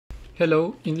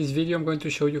Hello, in this video I'm going to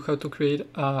show you how to create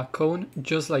a cone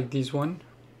just like this one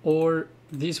or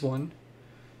this one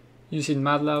using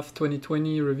MATLAB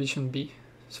 2020 revision B.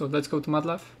 So let's go to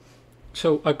MATLAB.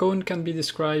 So a cone can be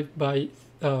described by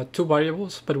two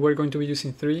variables, but we're going to be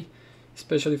using three,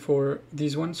 especially for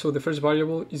this one. So the first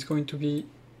variable is going to be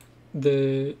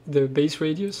the base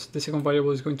radius, the second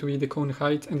variable is going to be the cone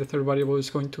height, and the third variable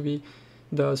is going to be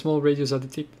the small radius at the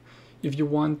tip. If you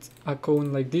want a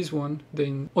cone like this one,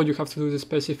 then all you have to do is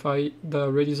specify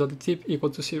the radius at the tip equal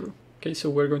to 0. Okay, so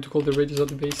we're going to call the radius at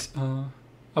the base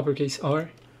uppercase R.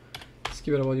 Let's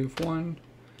give it a value of 1.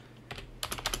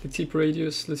 The tip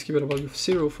radius, let's give it a value of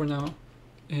 0 for now.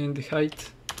 And the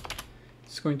height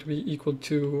is going to be equal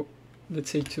to, let's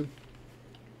say, 2.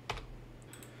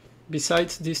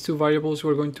 Besides these two variables,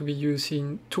 we're going to be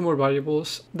using two more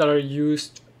variables that are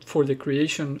used for the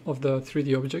creation of the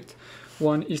 3D object.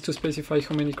 One is to specify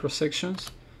how many cross-sections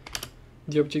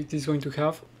the object is going to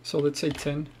have, so let's say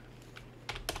 10,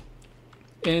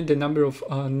 and the number of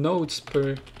nodes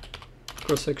per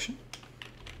cross-section.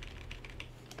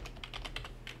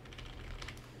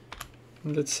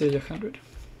 Let's say 100.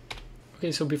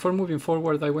 Okay, so before moving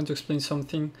forward, I want to explain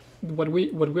something. What we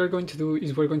are going to do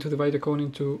is we're going to divide the cone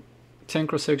into 10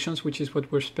 cross-sections, which is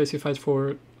what we're specified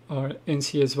for our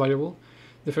NCS variable.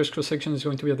 The first cross-section is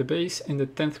going to be at the base, and the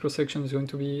 10th cross-section is going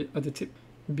to be at the tip.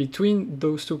 Between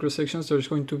those two cross-sections, there's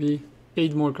going to be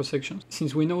 8 more cross-sections.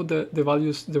 Since we know the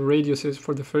values, the radiuses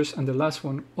for the first and the last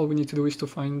one, all we need to do is to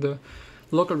find the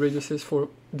local radiuses for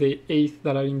the 8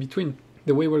 that are in between.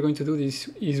 The way we're going to do this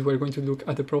is we're going to look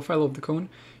at the profile of the cone.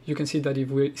 You can see that if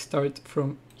we start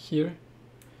from here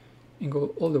and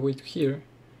go all the way to here,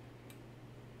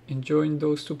 and join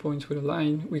those 2 points with a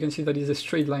line, we can see that it's a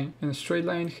straight line, and a straight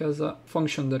line has a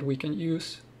function that we can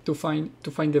use to find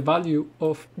the value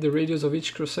of the radius of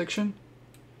each cross-section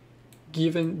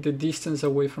given the distance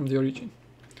away from the origin.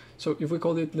 So if we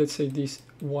call it, let's say, this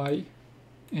y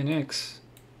and x,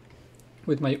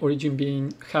 with my origin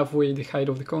being halfway the height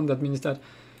of the cone, that means that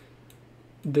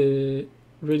the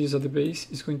radius at the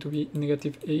base is going to be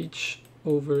negative h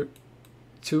over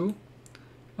 2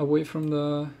 away from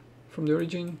the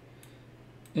origin,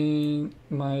 and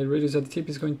my radius at the tip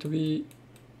is going to be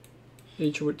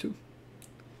h over 2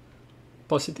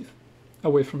 positive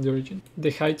away from the origin.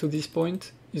 The height to this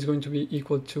point is going to be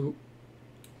equal to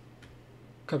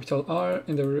capital R,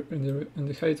 and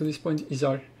the height to this point is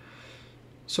R.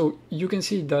 So you can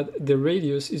see that the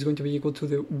radius is going to be equal to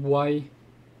the y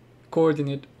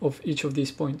coordinate of each of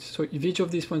these points. So if each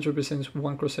of these points represents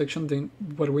one cross-section, then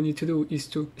what we need to do is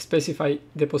to specify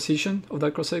the position of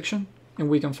that cross-section, and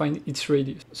we can find its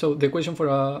radius. So the equation for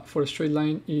a straight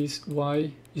line is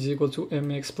y is equal to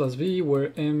mx plus b,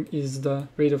 where m is the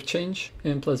rate of change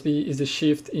and plus b is the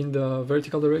shift in the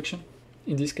vertical direction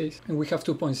in this case. And we have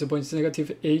 2 points. The point is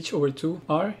negative h over 2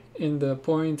 r, and the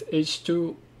point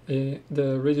h2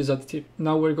 the radius at the tip.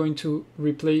 Now we're going to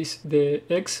replace the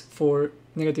x for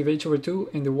negative h over 2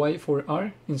 and the y for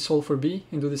r, and solve for b,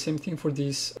 and do the same thing for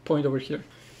this point over here.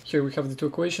 Here we have the two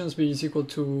equations. B is equal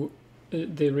to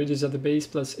the radius at the base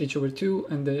plus h over 2,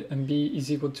 and b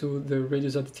is equal to the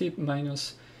radius at the tip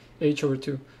minus h over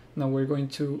 2. Now we're going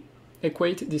to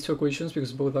equate these two equations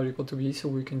because both are equal to b, so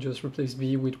we can just replace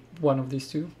b with one of these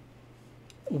two.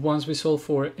 Once we solve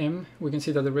for m, we can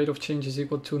see that the rate of change is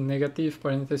equal to negative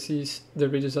parentheses the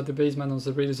radius at the base minus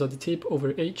the radius at the tip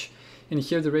over h. And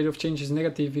here the rate of change is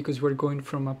negative because we're going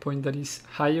from a point that is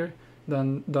higher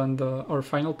than our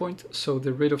final point, so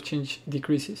the rate of change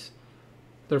decreases,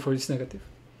 therefore it's negative.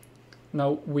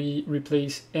 Now we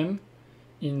replace m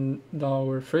in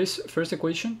our first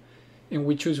equation, and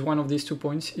we choose one of these 2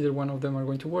 points. Either one of them are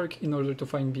going to work in order to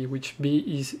find b, which b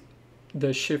is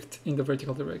the shift in the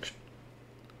vertical direction.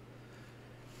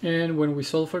 And when we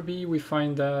solve for b, we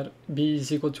find that b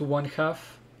is equal to 1/2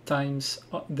 times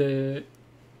the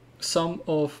sum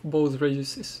of both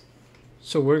radiuses.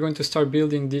 So we're going to start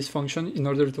building this function in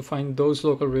order to find those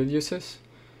local radiuses.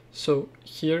 So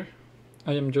here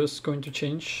I am just going to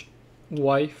change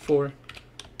y for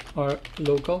our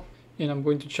local, and I'm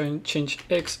going to change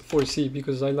x for c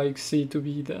because I like c to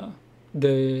be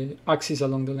the axis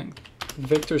along the length.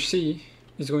 Vector c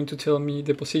is going to tell me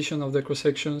the position of the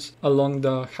cross-sections along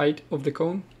the height of the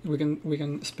cone. We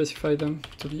can specify them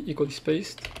to be equally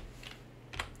spaced.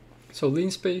 So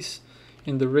lean space,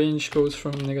 and the range goes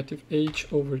from negative h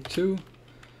over 2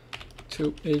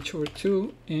 to h over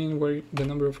 2, and where the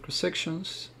number of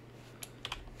cross-sections,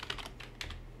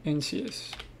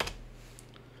 NCS.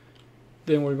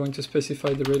 Then we're going to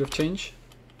specify the rate of change,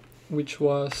 which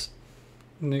was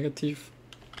negative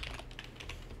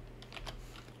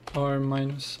r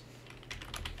minus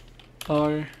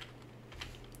R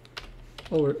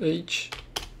over H,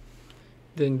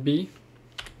 then B,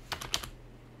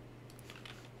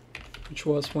 which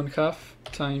was 1/2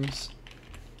 times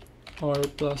R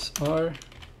plus R,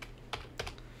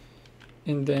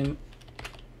 and then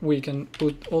we can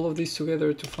put all of these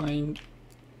together to find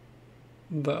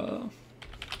the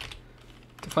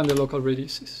local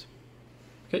radiuses.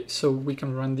 Okay, so we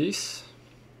can run this.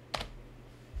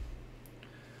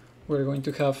 We're going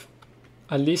to have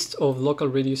a list of local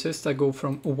radiuses that go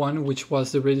from 1, which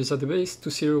was the radius at the base, to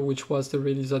 0, which was the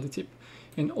radius at the tip.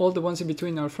 And all the ones in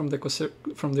between are from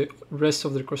the rest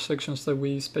of the cross sections that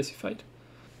we specified.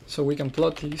 So we can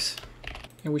plot these,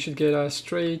 and we should get a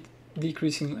straight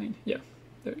decreasing line. Yeah,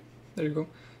 there you go.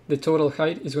 The total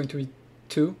height is going to be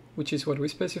 2, which is what we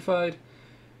specified.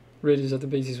 Radius at the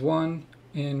base is 1,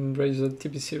 and radius at the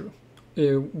tip is 0.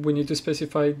 We need to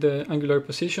specify the angular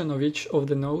position of each of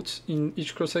the nodes in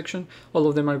each cross section. All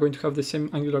of them are going to have the same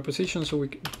angular position, so we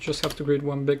just have to create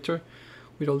one vector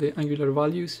with all the angular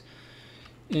values,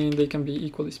 and they can be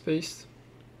equally spaced.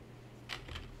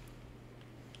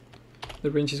 The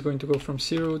range is going to go from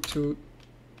 0 to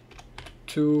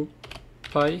 2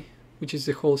 pi, which is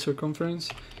the whole circumference,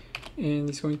 and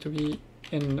it's going to be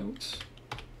n nodes.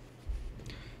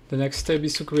 The next step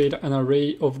is to create an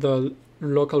array of the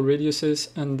local radiuses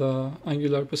and the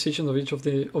angular position of each of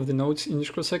the nodes in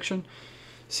each cross section.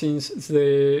 Since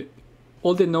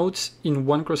all the nodes in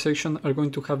one cross section are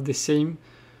going to have the same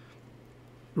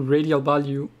radial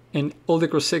value, and all the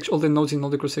nodes in all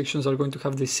the cross sections are going to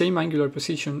have the same angular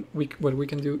position, what we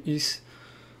can do is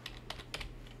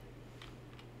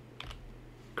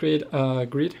create a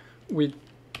grid with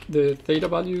the theta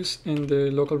values and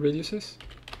the local radiuses.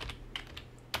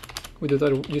 We do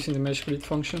that using the meshgrid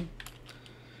function,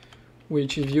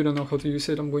 which, if you don't know how to use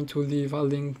it, I'm going to leave a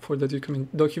link for the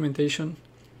documentation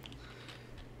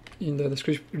in the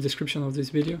description of this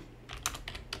video.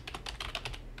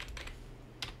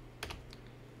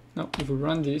 Now, if we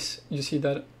run this, you see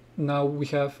that now we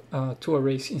have 2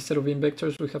 arrays. Instead of being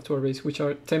vectors, we have 2 arrays, which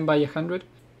are 10 by 100.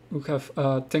 We have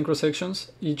 10 cross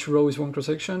sections. Each row is 1 cross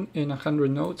section, and 100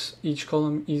 nodes. Each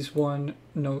column is 1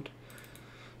 node.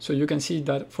 So you can see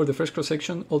that for the first cross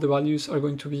section, all the values are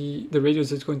going to be, the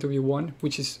radius is going to be 1,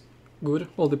 which is good.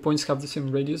 All the points have the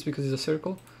same radius because it's a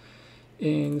circle.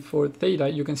 And for theta,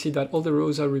 you can see that all the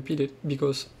rows are repeated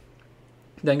because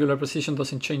the angular position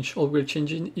doesn't change. All we're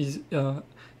changing is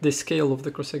the scale of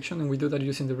the cross section, and we do that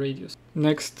using the radius.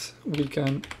 Next, we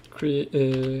can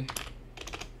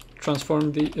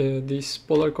transform these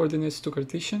polar coordinates to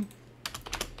Cartesian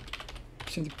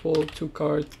using the pole to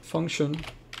cart function.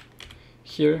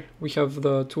 Here we have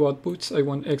the 2 outputs. I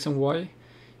want x and y,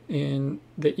 and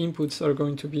the inputs are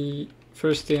going to be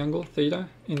first the angle theta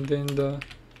and then the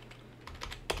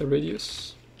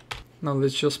radius. Now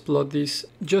let's just plot this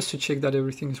just to check that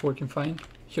everything is working fine.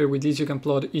 Here with this you can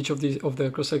plot each of the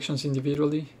cross sections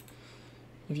individually.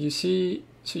 If you see,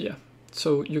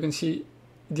 so you can see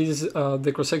these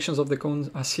the cross sections of the cone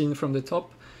as seen from the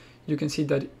top. You can see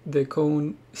that the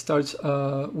cone starts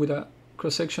with a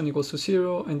cross section equals to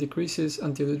 0 and decreases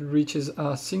until it reaches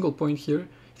a single point here.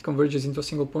 It converges into a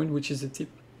single point, which is the tip.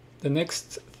 The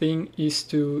next thing is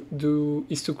to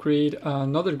create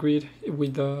another grid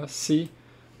with the C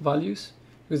values,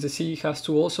 because the C has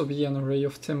to also be an array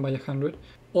of 10 by 100.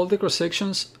 All the cross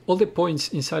sections, all the points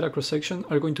inside a cross section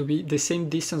are going to be the same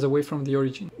distance away from the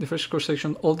origin. The first cross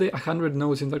section, all the 100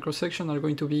 nodes in that cross section are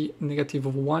going to be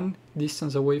 -1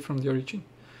 distance away from the origin.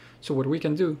 So what we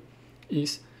can do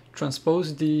is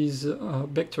transpose this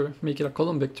vector, make it a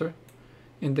column vector,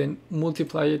 and then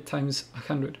multiply it times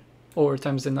 100, or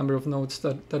times the number of nodes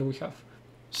that we have.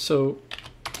 So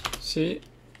C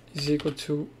is equal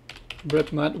to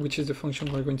repmat, which is the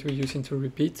function we're going to be using to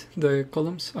repeat the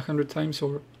columns 100 times,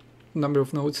 or number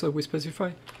of nodes that we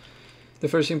specify. The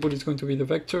first input is going to be the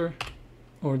vector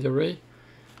or the array.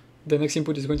 The next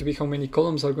input is going to be how many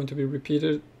columns are going to be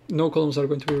repeated. No columns are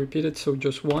going to be repeated, so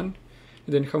just 1.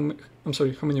 And then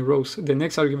how many rows. The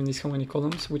next argument is how many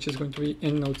columns, which is going to be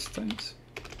n nodes times.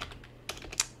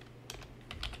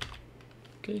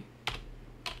 Okay.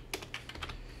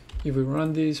 If we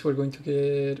run this, we're going to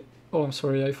get, oh, I'm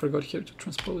sorry, I forgot here to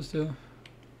transpose the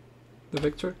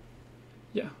vector.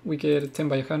 Yeah, we get 10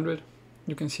 by 100.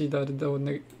 You can see that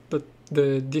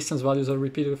the distance values are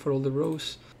repeated for all the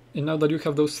rows. And now that you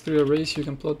have those 3 arrays, you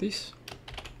can plot this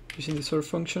using the sort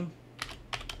function.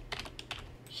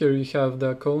 Here you have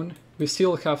the cone. We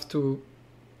still have to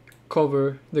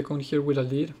cover the cone here with a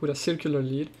lid, with a circular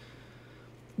lid,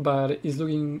 but it's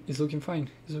looking fine.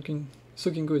 It's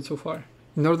looking good so far.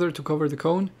 In order to cover the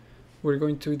cone, we're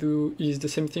going to do is the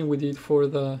same thing we did for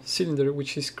the cylinder,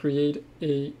 which is create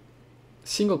a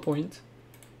single point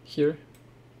here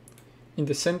in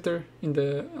the center, in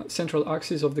the central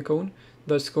axis of the cone,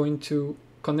 that's going to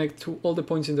connect to all the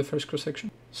points in the first cross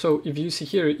section. So if you see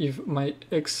here, if my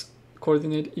x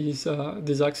coordinate is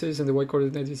this axis and the y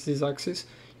coordinate is this axis,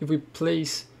 if we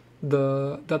place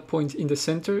that point in the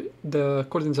center, the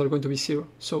coordinates are going to be 0.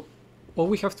 So all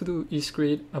we have to do is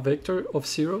create a vector of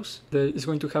zeros that is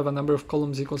going to have a number of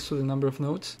columns equals to the number of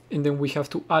nodes, and then we have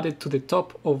to add it to the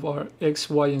top of our x,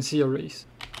 y, and z arrays.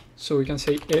 So we can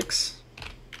say x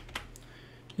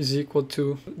is equal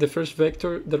to, the first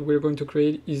vector that we're going to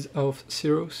create is of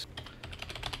zeros.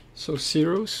 So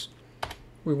zeros,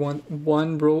 we want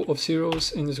one row of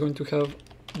zeros, and it's going to have,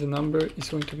 the number is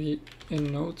going to be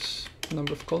n nodes,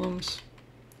 number of columns,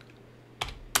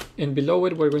 and below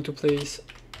it we're going to place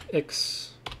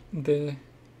x, the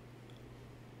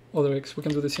other x. We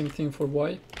can do the same thing for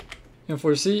y, and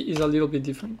for z is a little bit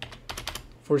different.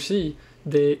 For z,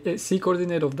 the z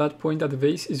coordinate of that point at the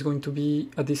base is going to be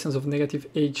a distance of negative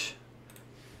h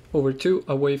over 2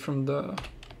 away from the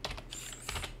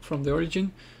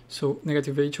origin, so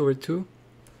negative h over 2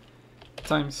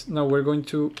 times, now we're going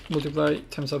to multiply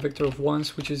times a vector of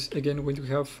 1s, which is again going to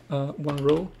have one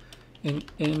row and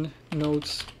n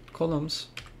nodes columns,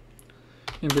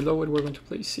 and below it we're going to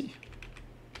place c.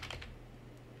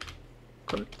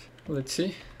 Correct. Let's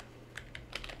see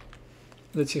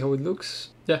how it looks.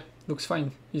 Yeah, looks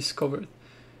fine, it's covered.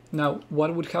 Now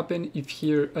what would happen if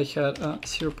here I had a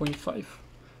 0.5?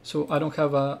 So I don't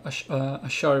have a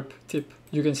sharp tip.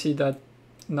 You can see that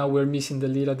now we're missing the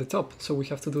lid at the top, so we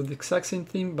have to do the exact same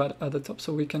thing but at the top.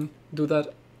 So we can do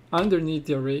that underneath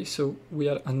the array, so we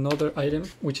add another item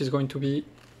which is going to be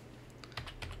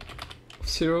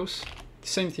zeros.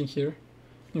 Same thing here.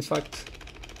 In fact,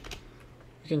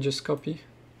 we can just copy,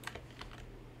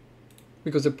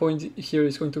 because the point here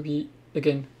is going to be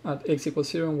again at x equals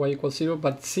 0 and y equals 0,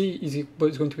 but c is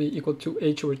going to be equal to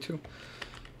h over 2.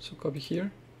 So copy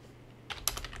here,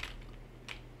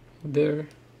 there,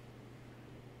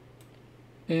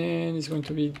 and it's going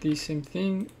to be the same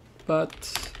thing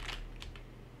but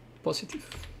positive.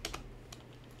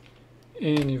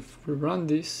 And if we run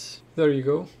this, there you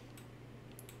go,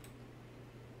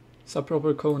 it's a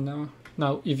proper code now.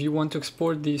 Now if you want to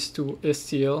export this to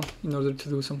STL in order to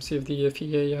do some CFD,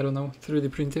 FEA, I don't know,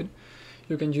 3D printed,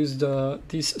 you can use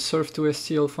this surf to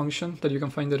STL function that you can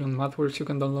find it on MathWorks. You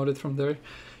can download it from there.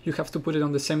 You have to put it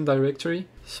on the same directory.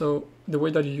 So the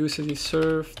way that you use it is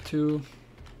surf to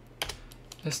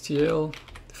STL.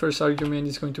 The first argument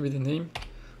is going to be the name.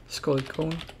 Let's call it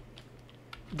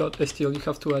cone.stl. You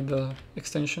have to add the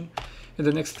extension. And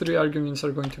the next 3 arguments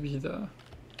are going to be the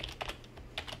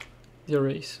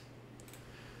arrays.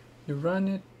 You run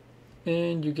it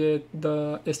and you get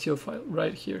the STL file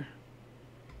right here.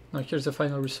 Now here's the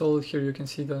final result. Here you can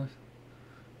see the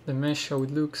mesh, how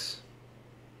it looks.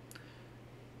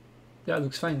 Yeah, it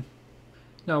looks fine.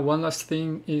 Now one last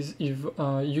thing is, if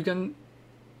you can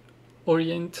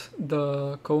orient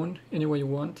the cone any way you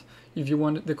want. If you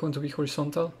want the cone to be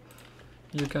horizontal,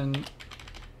 you can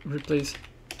replace,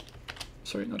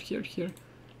 sorry, not here, here.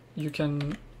 You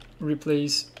can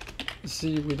replace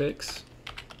z with x.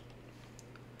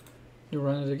 You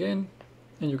run it again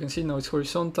and you can see now it's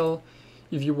horizontal.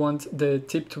 If you want the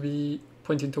tip to be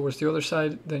pointing towards the other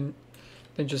side, then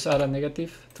just add a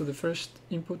negative to the first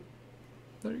input.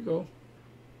 There you go.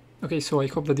 Okay, so I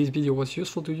hope that this video was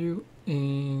useful to you,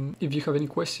 and if you have any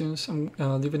questions,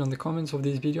 leave it on the comments of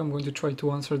this video. I'm going to try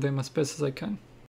to answer them as best as I can.